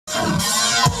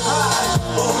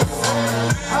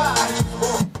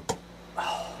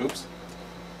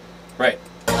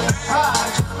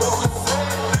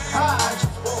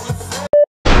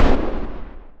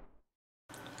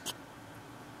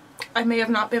may have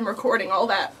not been recording all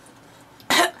that.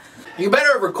 You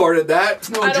better have recorded that.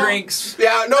 No drinks.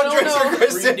 Yeah, no drinks for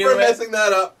Kristen for messing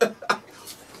that up.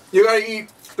 You gotta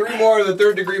eat 3 more of the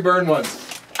 3rd degree burn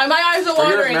ones. And my eyes are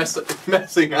watering. You're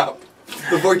messing up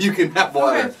before you can have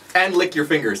water. Okay. And lick your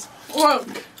fingers. Well,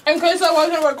 in case I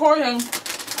wasn't recording.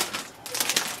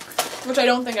 Which I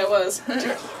don't think I was.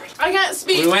 I can't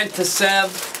speak. We went to Sev.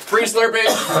 Free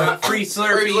Slurpees. Free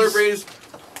Slurpees.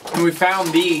 And we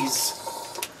found these.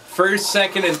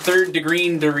 1st, 2nd, and 3rd degree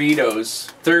Doritos.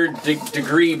 3rd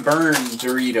degree burn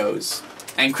Doritos.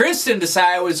 And Kristen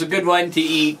decided it was a good one to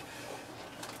eat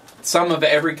some of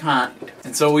every kind.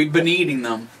 And so we've been eating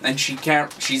them. And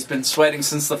she's been sweating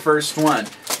since the first one.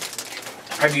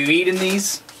 Have you eaten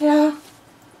these? Yeah.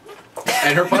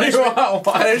 And her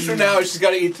punishment now is she's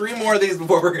got to eat 3 more of these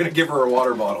before we're going to give her a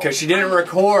water bottle. Because she didn't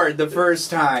record the first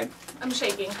time. I'm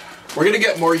shaking. We're going to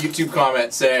get more YouTube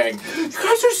comments saying, you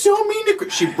guys are so mean to...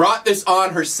 She brought this on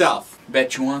herself.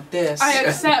 Bet you want this. I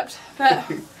accept that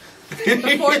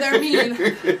before they're mean.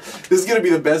 This is going to be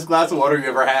the best glass of water you've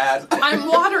ever had. I'm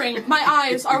watering. My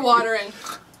eyes are watering.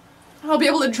 I'll be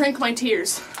able to drink my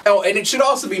tears. Oh, and it should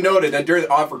also be noted that during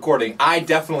the off recording, I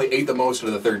definitely ate the most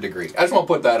of the 3rd degree. I just want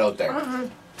to put that out there.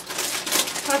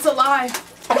 That's a lie.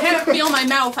 I can't feel my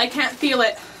mouth. I can't feel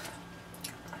it.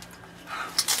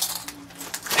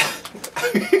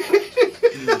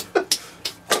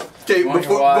 Okay,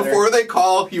 before they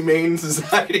call Humane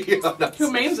Society on us.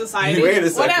 Humane Society? Wait a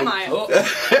second. What am I?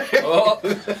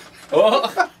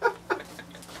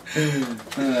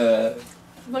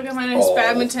 Look at my nice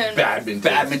badminton.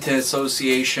 Badminton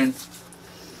Association.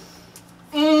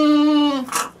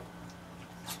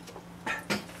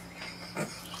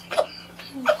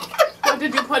 What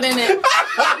did you put in it?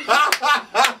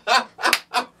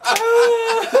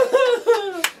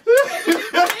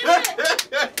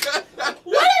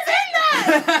 What is in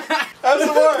that? Have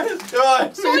some more. Come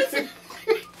on.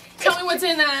 Tell me what's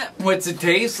in that. What's it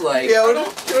taste like? Yeah,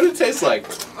 what does it taste like?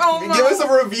 Oh, no. Give us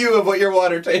a review of what your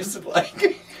water tasted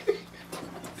like.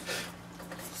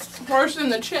 Worse than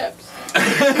the chips.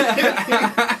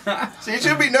 So it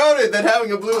should be noted that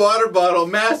having a blue water bottle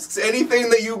masks anything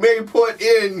that you may put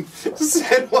in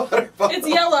said water bottle. It's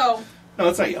yellow. No,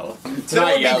 it's not yellow. It's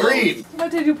not yellow. Green.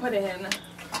 What did you put in?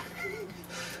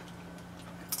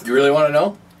 You really want to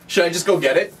know? Should I just go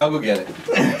get it? I'll go get it.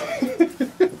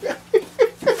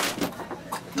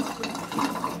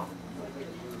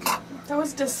 That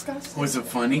was disgusting. Was it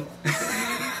funny?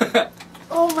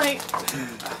 Oh my...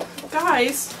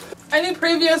 Guys, any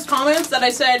previous comments that I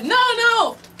said,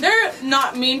 no, they're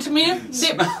not mean to me.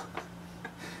 I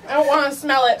don't want to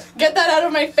smell it. Get that out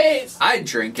of my face. I'd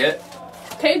drink it.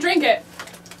 Okay, drink it.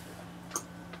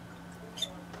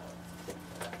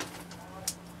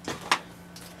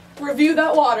 Review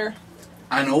that water.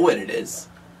 I know what it is.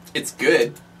 It's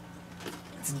good.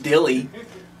 It's dilly.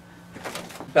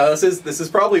 Now this is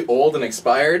probably old and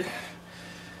expired,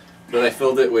 but I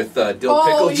filled it with dill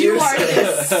pickle juice. You are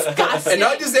disgusting. And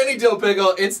not just any dill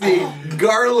pickle, it's the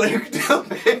garlic dill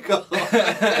pickle.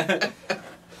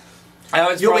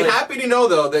 You'll be happy to know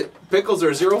though that pickles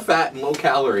are 0 fat and low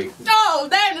calorie. Oh,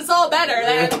 then it's all better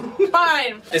then.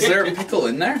 Fine. Is there a pickle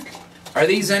in there? Are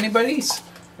these anybody's?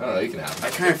 I don't know, you can have them. I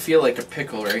kind of feel like a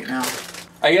pickle right now.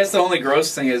 I guess the only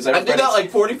gross thing is I did that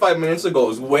like 45 minutes ago. I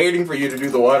was waiting for you to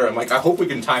do the water. I'm like, I hope we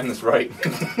can time this right.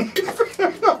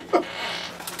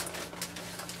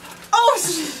 Oh,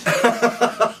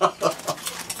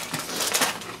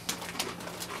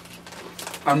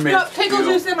 I missed got pickle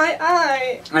juice in my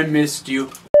eye. I missed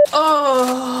you.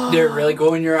 Oh. Did it really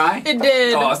go in your eye? It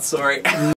did. Oh, sorry.